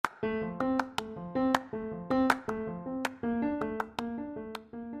Hey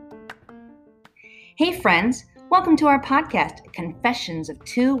friends, welcome to our podcast, Confessions of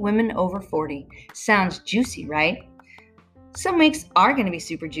Two Women Over 40. Sounds juicy, right? Some weeks are going to be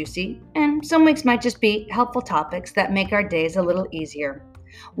super juicy, and some weeks might just be helpful topics that make our days a little easier.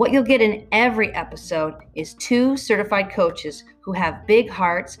 What you'll get in every episode is two certified coaches who have big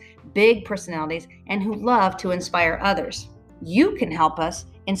hearts, big personalities, and who love to inspire others. You can help us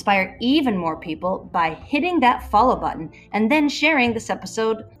inspire even more people by hitting that follow button and then sharing this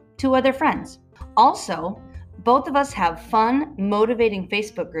episode to other friends. Also, both of us have fun, motivating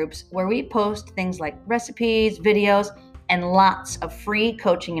Facebook groups where we post things like recipes, videos, and lots of free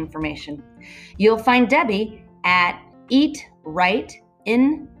coaching information. You'll find Debbie at Eat Right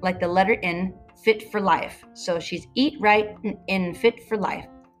In, like the letter N, Fit for Life. So she's Eat Right In Fit for Life.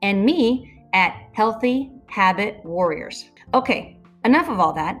 And me at Healthy Habit Warriors. Okay, enough of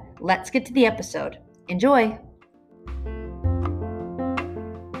all that. Let's get to the episode. Enjoy.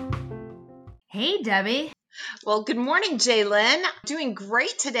 Hey, Debbie. Well, good morning, Jalen. Doing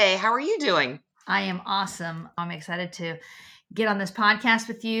great today. How are you doing? I am awesome. I'm excited to get on this podcast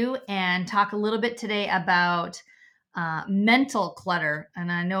with you and talk a little bit today about mental clutter.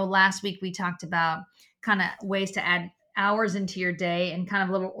 And I know last week we talked about kind of ways to add hours into your day and kind of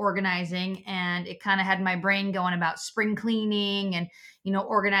a little organizing. And it kind of had my brain going about spring cleaning and,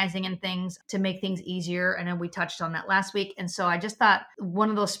 organizing and things to make things easier. And then we touched on that last week. And so I just thought one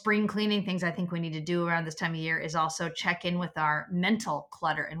of those spring cleaning things I think we need to do around this time of year is also check in with our mental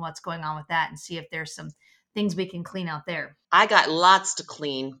clutter and what's going on with that and see if there's some things we can clean out there. I got lots to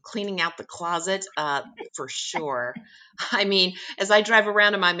cleaning out the closet for sure. I mean, as I drive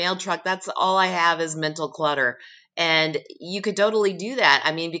around in my mail truck, that's all I have is mental clutter. And you could totally do that.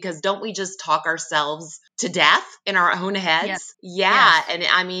 I mean, because don't we just talk ourselves to death in our own heads? Yes. Yeah. Yes. And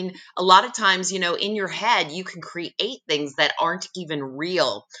I mean, a lot of times, in your head, you can create things that aren't even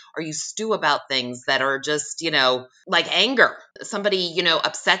real, or you stew about things that are just, like anger. Somebody,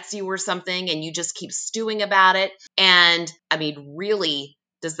 upsets you or something, and you just keep stewing about it. And I mean, really,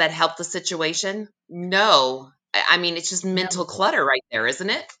 does that help the situation? No. I mean, it's just mental clutter right there, isn't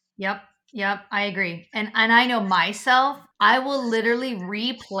it? Yep, I agree. And I know myself, I will literally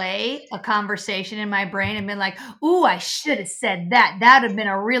replay a conversation in my brain and be like, ooh, I should have said that. That would have been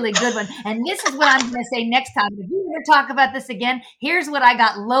a really good one. And this is what I'm going to say next time. If you ever talk about this again, here's what I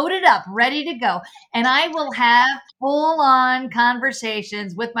got loaded up, ready to go. And I will have full on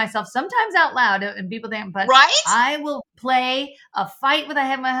conversations with myself, sometimes out loud, and people think, but right? I will play a fight with I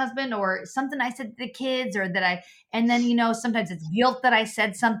have my husband or something I said to the kids or that and then, sometimes it's guilt that I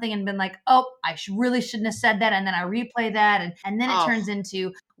said something and been like, oh, I really shouldn't have said that. And then I replay that. And then it turns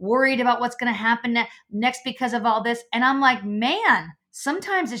into worried about what's going to happen next because of all this. And I'm like, man,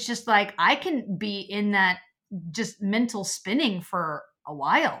 sometimes it's just like I can be in that just mental spinning for a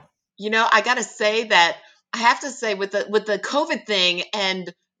while. I got to say that I have to say with the COVID thing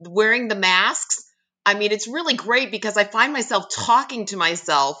and wearing the masks, I mean, it's really great because I find myself talking to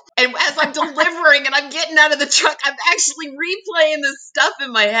myself. And as I'm delivering and I'm getting out of the truck, I'm actually replaying this stuff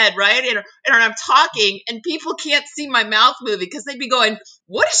in my head, right? And I'm talking and people can't see my mouth moving because they'd be going,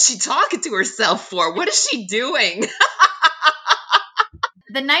 what is she talking to herself for? What is she doing?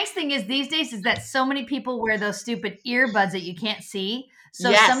 The nice thing is these days is that so many people wear those stupid earbuds that you can't see.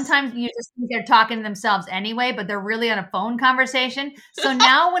 So sometimes you just think they're talking to themselves anyway, but they're really on a phone conversation. So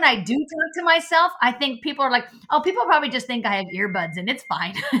now when I do talk to myself, I think people are like, oh, people probably just think I have earbuds and it's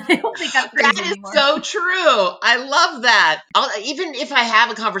fine. They don't think I'm crazy anymore. That is so true. I love that. Even if I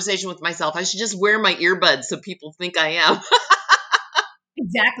have a conversation with myself, I should just wear my earbuds so people think I am.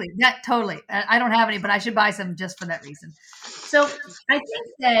 Exactly. That totally. I don't have any, but I should buy some just for that reason. So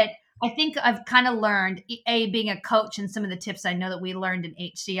I think I've kind of learned, being a coach and some of the tips I know that we learned in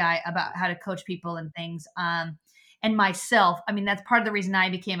HCI about how to coach people and things. And myself, I mean, that's part of the reason I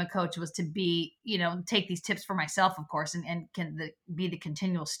became a coach was to be, take these tips for myself, of course, and be the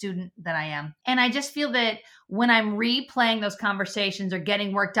continual student that I am. And I just feel that when I'm replaying those conversations or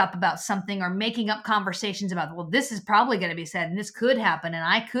getting worked up about something or making up conversations about, well, this is probably going to be said and this could happen and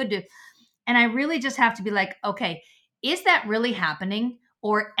I could do. And I really just have to be like, okay, is that really happening?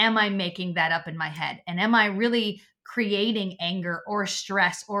 Or am I making that up in my head? And am I really creating anger or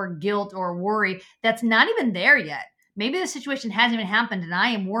stress or guilt or worry that's not even there yet? Maybe the situation hasn't even happened and I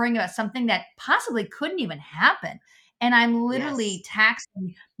am worrying about something that possibly couldn't even happen. And I'm literally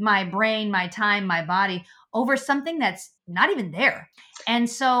taxing my brain, my time, my body over something that's not even there. And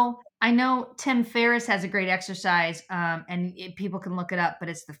so I know Tim Ferriss has a great exercise and people can look it up, but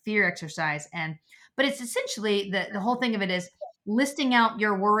it's the fear exercise. But it's essentially the whole thing of it is, listing out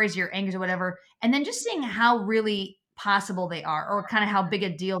your worries, your angers, or whatever, and then just seeing how really possible they are, or kind of how big a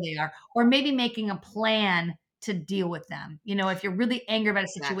deal they are, or maybe making a plan to deal with them. If you're really angry about a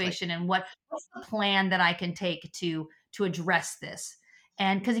Exactly. situation, and what's the plan that I can take to address this?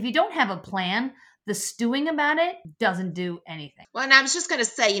 And because if you don't have a plan, the stewing about it doesn't do anything. Well, and I was just going to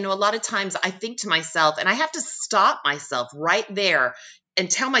say, a lot of times I think to myself, and I have to stop myself right there and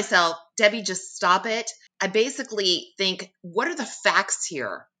tell myself, Debbie, just stop it. I basically think, what are the facts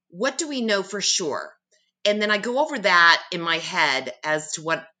here? What do we know for sure? And then I go over that in my head as to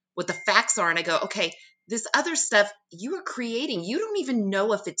what the facts are, and I go, okay, this other stuff you are creating, you don't even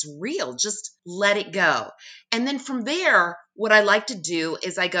know if it's real. Just let it go. And then from there, what I like to do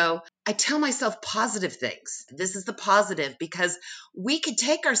is I tell myself positive things. This is the positive, because we could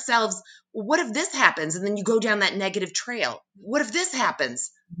take ourselves, what if this happens? And then you go down that negative trail. What if this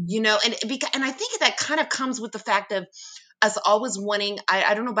happens? And I think that kind of comes with the fact of us always wanting,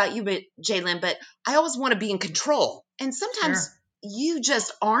 I don't know about you, but Jalen, but I always want to be in control. And sometimes Sure. you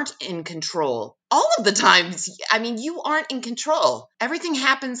just aren't in control. All of the times, I mean, you aren't in control. Everything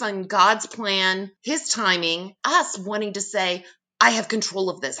happens on God's plan, His timing, us wanting to say, I have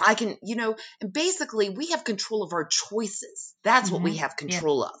control of this. I can, and basically we have control of our choices. That's what we have Yeah.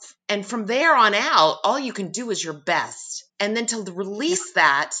 control of. And from there on out, all you can do is your best. And then to Yeah. release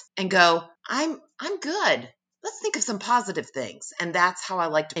that and go, I'm good. Let's think of some positive things. And that's how I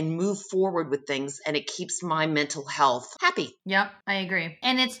like to and move forward with things. And it keeps my mental health happy. Yep, I agree.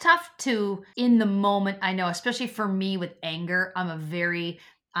 And it's tough to in the moment, I know, especially for me with anger,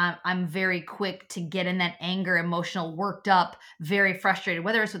 I'm very quick to get in that anger, emotional, worked up, very frustrated,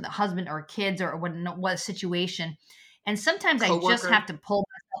 whether it's with the husband or kids or what situation. And sometimes I just Coworker. have to pull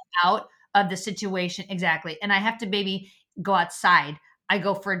myself out of the situation. Exactly. And I have to maybe go outside. I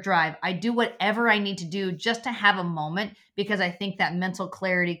go for a drive. I do whatever I need to do just to have a moment, because I think that mental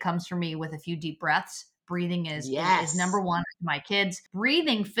clarity comes for me with a few deep breaths. Breathing is number Yes. one for my kids.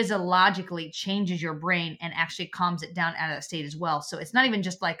 Breathing physiologically changes your brain and actually calms it down out of that state as well. So it's not even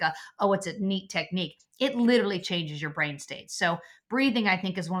just like oh, it's a neat technique. It literally changes your brain state. So breathing, I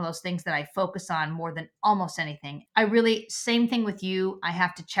think, is one of those things that I focus on more than almost anything. I really, same thing with you. I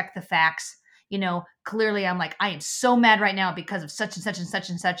have to check the facts. Clearly I'm like, I am so mad right now because of such and such and such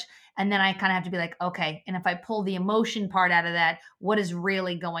and such. And then I kind of have to be like, okay. And if I pull the emotion part out of that, what is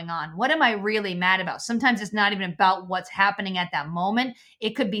really going on? What am I really mad about? Sometimes it's not even about what's happening at that moment.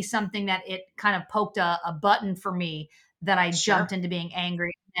 It could be something that it kind of poked a button for me, that I jumped Sure. into being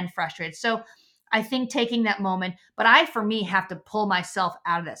angry and frustrated. So I think taking that moment, but I, for me, have to pull myself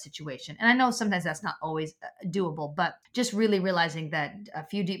out of that situation. And I know sometimes that's not always doable, but just really realizing that a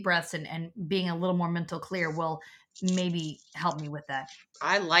few deep breaths and being a little more mental clear will maybe help me with that.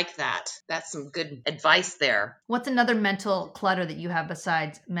 I like that. That's some good advice there. What's another mental clutter that you have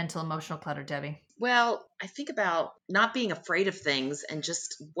besides mental emotional clutter, Debbie? Well, I think about not being afraid of things and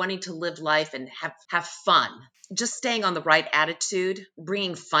just wanting to live life and have fun. Just staying on the right attitude,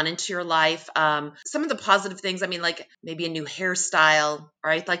 bringing fun into your life. Some of the positive things, I mean, like maybe a new hairstyle,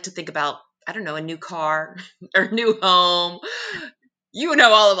 or I'd like to think about, I don't know, a new car or a new home. You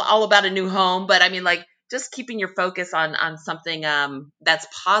know all about a new home, but I mean, like just keeping your focus on something that's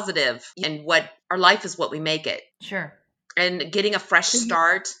positive, and what our life is what we make it, Sure. and getting a fresh So you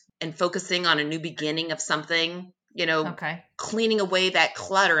start and focusing on a new beginning of something, okay. cleaning away that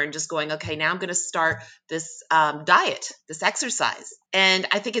clutter and just going, okay, now I'm going to start this diet, this exercise. And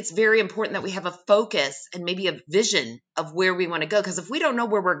I think it's very important that we have a focus and maybe a vision of where we want to go. Because if we don't know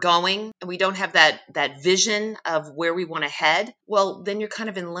where we're going and we don't have that vision of where we want to head, well, then you're kind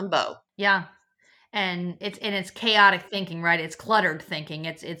of in limbo. Yeah. And it's chaotic thinking, right? It's cluttered thinking.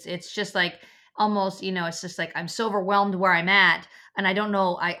 It's just like almost, it's just like I'm so overwhelmed where I'm at, and I don't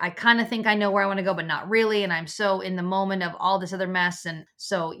know. I kind of think I know where I want to go, but not really. And I'm so in the moment of all this other mess. And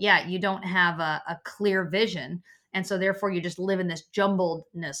so yeah, you don't have a clear vision. And so therefore you just live in this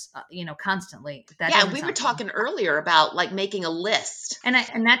jumbledness, constantly. That Yeah, and doesn't we were sound fun. talking earlier about like making a list. And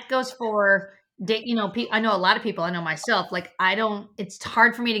that goes for I know a lot of people, I know myself, like I don't it's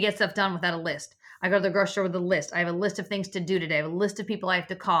hard for me to get stuff done without a list. I go to the grocery store with a list. I have a list of things to do today. I have a list of people I have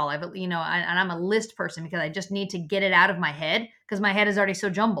to call. I have and I'm a list person because I just need to get it out of my head, because my head is already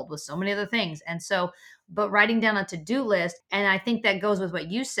so jumbled with so many other things. And so, but writing down a to-do list, and I think that goes with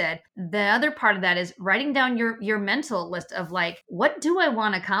what you said. The other part of that is writing down your mental list of like, what do I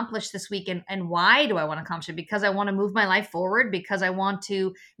want to accomplish this week, and why do I want to accomplish it? Because I want to move my life forward, because I want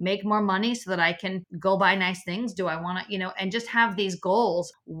to make more money so that I can go buy nice things. Do I want to, and just have these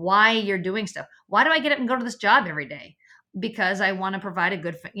goals, why you're doing stuff. Why do I get up and go to this job every day? because I want to provide a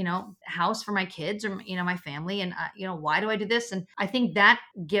good, house for my kids or, my family. And, why do I do this? And I think that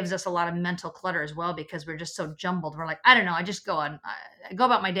gives us a lot of mental clutter as well, because we're just so jumbled. We're like, I don't know. I just I go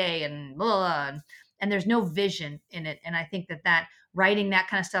about my day and blah, blah, blah, and there's no vision in it. And I think that writing that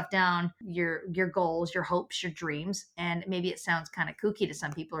kind of stuff down, your goals, your hopes, your dreams, and maybe it sounds kind of kooky to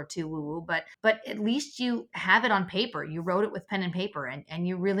some people or too woo woo, but at least you have it on paper. You wrote it with pen and paper, and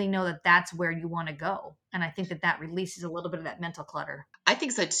you really know that that's where you want to go. And I think that releases a little bit of that mental clutter. I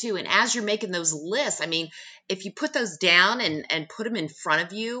think so too. And as you're making those lists, I mean, if you put those down and put them in front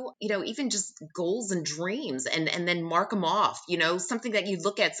of you, even just goals and dreams, and then mark them off, something that you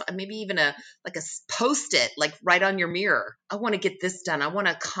look at, maybe even like a post-it, like right on your mirror. I want to get this done. I want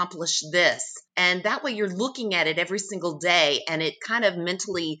to accomplish this. And that way you're looking at it every single day, and it kind of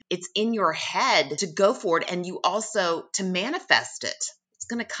mentally, it's in your head to go for it. And you also to manifest it. It's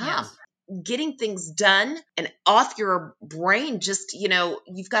going to come. Yes. Getting things done and off your brain, just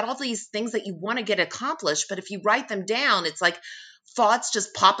you've got all these things that you want to get accomplished, but if you write them down, it's like thoughts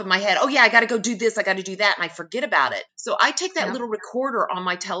just pop in my head. Oh yeah, I got to go do this, I got to do that, and I forget about it. So I take that Yep. little recorder on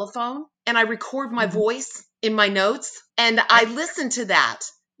my telephone and I record my Mhm. voice in my notes, and I Yep. listen to that,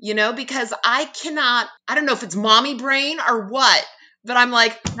 because I don't know if it's mommy brain or what, but I'm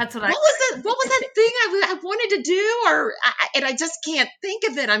like, That's what I. what was that thing I wanted to do, and I just can't think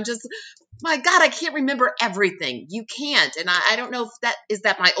of it. I'm just, my God, I can't remember everything. You can't. And I don't know if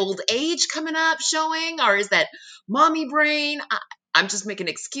that my old age coming up showing, or is that mommy brain? I'm just making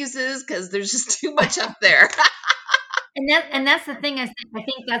excuses because there's just too much up there. And that's the thing. I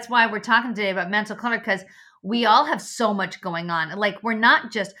think that's why we're talking today about mental clutter, because we all have so much going on. Like, we're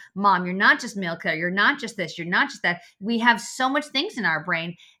not just mom, you're not just meal killer, you're not just this, you're not just that. We have so much things in our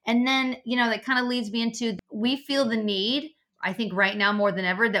brain. And then, that kind of leads me into, we feel the need, I think right now more than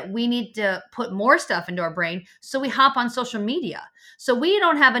ever, that we need to put more stuff into our brain. So we hop on social media. So we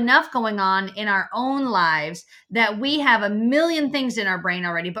don't have enough going on in our own lives, that we have a million things in our brain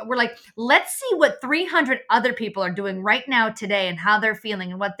already, but we're like, let's see what 300 other people are doing right now today, and how they're feeling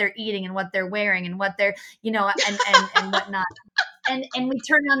and what they're eating and what they're wearing and what they're, and whatnot. And we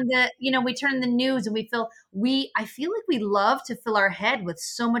turn on the news, and I feel like we love to fill our head with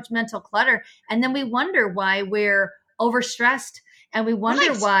so much mental clutter. And then we wonder why we're overstressed, and we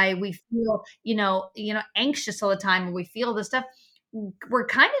wonder Right. why we feel, anxious all the time, and we feel this stuff. We're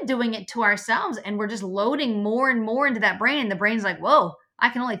kind of doing it to ourselves, and we're just loading more and more into that brain. And the brain's like, whoa, I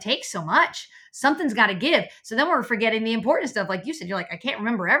can only take so much. Something's got to give. So then we're forgetting the important stuff. Like you said, you're like, I can't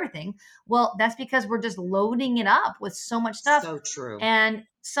remember everything. Well, that's because we're just loading it up with so much stuff. So true. And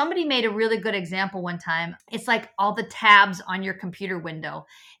somebody made a really good example one time. It's like all the tabs on your computer window,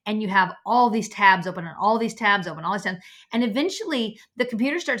 and you have all these tabs open and all these tabs open, all these tabs. And eventually the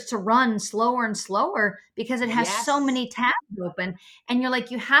computer starts to run slower and slower because it has so Yes. many tabs open. And you're like,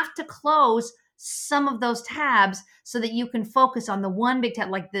 you have to close some of those tabs so that you can focus on the one big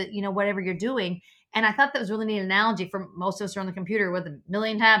tab, like whatever you're doing. And I thought that was a really neat analogy, for most of us are on the computer with a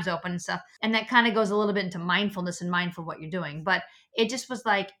million tabs open and stuff. And that kind of goes a little bit into mindfulness and mindful of what you're doing. But it just was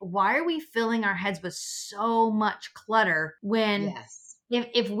like, why are we filling our heads with so much clutter when, Yes.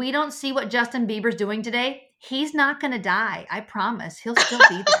 if we don't see what Justin Bieber's doing today, he's not going to die. I promise. He'll still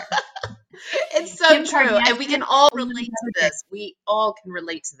be there. It's so Kim true. And we can Kardashian, all only relate to another day. this. We all can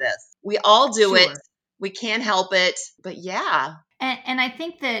relate to this. We all do it. Sure. We can't help it. But yeah. And I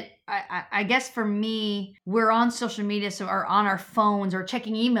think that I guess for me, we're on social media, so or on our phones or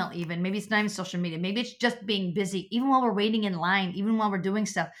checking email. Even maybe it's not even social media. Maybe it's just being busy, even while we're waiting in line, even while we're doing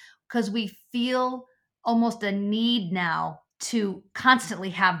stuff, because we feel almost a need now to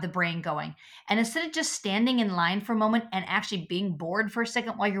constantly have the brain going. And instead of just standing in line for a moment and actually being bored for a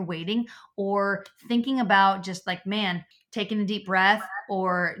second while you're waiting, or thinking about just like, man, taking a deep breath,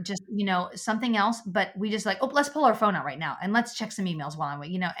 or just something else, but we just like, oh, let's pull our phone out right now and let's check some emails while I'm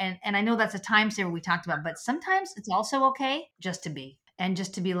waiting. And I know that's a time saver we talked about, but sometimes it's also okay just to be, and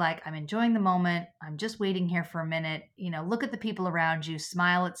just to be like, I'm enjoying the moment, I'm just waiting here for a minute, look at the people around you,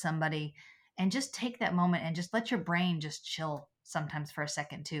 smile at somebody, and just take that moment and just let your brain just chill sometimes for a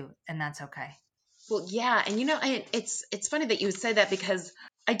second too, and that's okay. Well, yeah, and it's funny that you would say that, because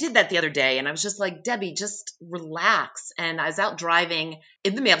I did that the other day, and I was just like, Debbie, just relax. And I was out driving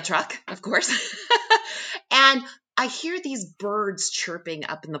in the mail truck, of course, and I hear these birds chirping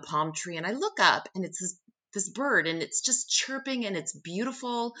up in the palm tree, and I look up, and it's this bird, and it's just chirping, and it's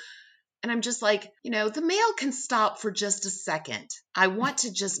beautiful. And I'm just like, the mail can stop for just a second. I want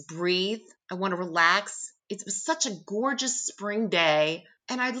to just breathe. I want to relax. It was such a gorgeous spring day.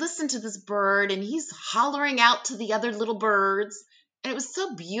 And I listened to this bird, and he's hollering out to the other little birds. And it was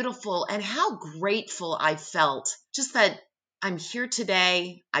so beautiful, and how grateful I felt just that I'm here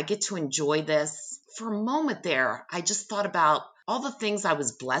today. I get to enjoy this. For a moment there, I just thought about all the things I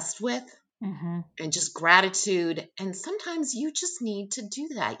was blessed with Mm-hmm. and just gratitude. And sometimes you just need to do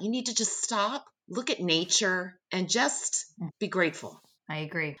that. You need to just stop, look at nature, and just be grateful. I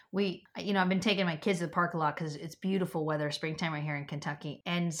agree. I've been taking my kids to the park a lot because it's beautiful weather, springtime right here in Kentucky.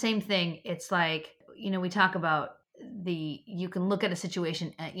 And same thing, it's like, we talk about you can look at a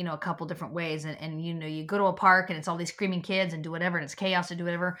situation, a couple different ways. And, you go to a park and it's all these screaming kids and do whatever, and it's chaos to do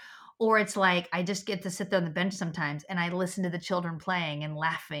whatever. Or it's like, I just get to sit there on the bench sometimes and I listen to the children playing and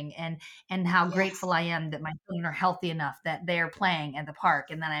laughing and how Yes, grateful I am that my children are healthy enough that they're playing at the park,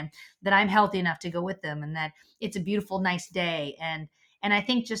 and that I'm healthy enough to go with them, and that it's a beautiful, nice day. And I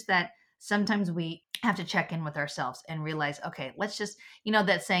think just that sometimes we have to check in with ourselves and realize, okay, let's just,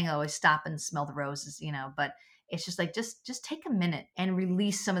 that saying always stop and smell the roses, but it's just like, just take a minute and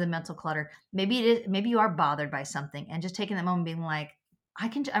release some of the mental clutter. Maybe you are bothered by something, and just taking that moment being like,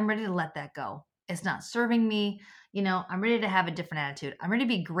 I'm ready to let that go. It's not serving me. I'm ready to have a different attitude. I'm ready to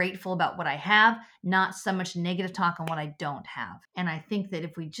be grateful about what I have, not so much negative talk on what I don't have. And I think that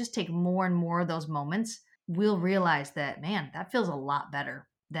if we just take more and more of those moments, we'll realize that, man, that feels a lot better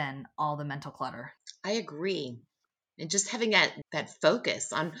than all the mental clutter. I agree. And just having that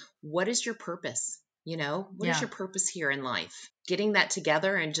focus on what is your purpose? What is Yeah. your purpose here in life? Getting that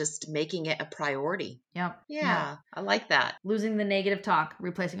together and just making it a priority. Yep. Yep. Yeah, I like that. Losing the negative talk,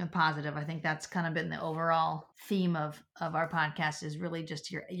 replacing with positive. I think that's kind of been the overall theme of our podcast, is really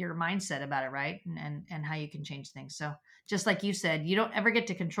just your mindset about it, right? And how you can change things. So just like you said, you don't ever get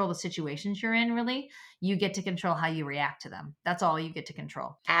to control the situations you're in, really. You get to control how you react to them. That's all you get to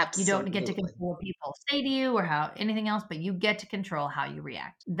control. You don't get to Absolutely. control what people say to you or how anything else, but you get to control how you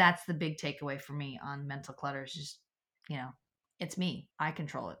react. That's the big takeaway for me on mental clutter, is just, you know, it's me. I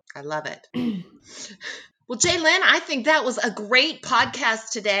control I love it. it. Well, Jaylen, I think that was a great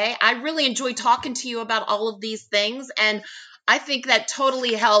podcast today. I really enjoyed talking to you about all of these things. And I think that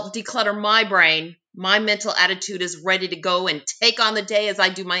totally helped declutter my brain. My mental attitude is ready to go and take on the day as I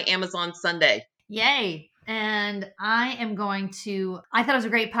do my Amazon Sunday. Yay. And I thought it was a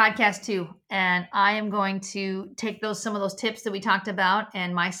great podcast too. And I am going to take some of those tips that we talked about,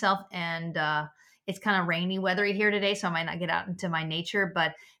 and myself, and it's kind of rainy, weathery here today. So I might not get out into my nature,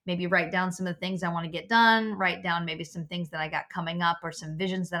 but maybe write down some of the things I want to get done, write down maybe some things that I got coming up or some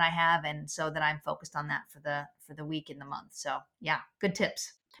visions that I have. And so that I'm focused on that for the week and the month. So yeah, good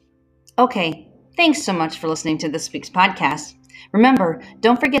tips. Okay, thanks so much for listening to this week's podcast. Remember,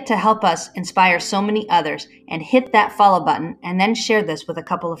 don't forget to help us inspire so many others, and hit that follow button and then share this with a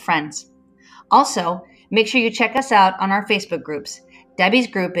couple of friends. Also, make sure you check us out on our Facebook groups. Debbie's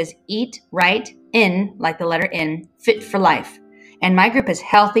group is Eat Right In, like the letter In, Fit for Life. And my group is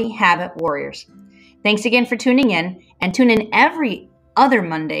Healthy Habit Warriors. Thanks again for tuning in, and tune in every other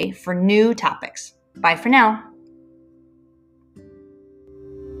Monday for new topics. Bye for now.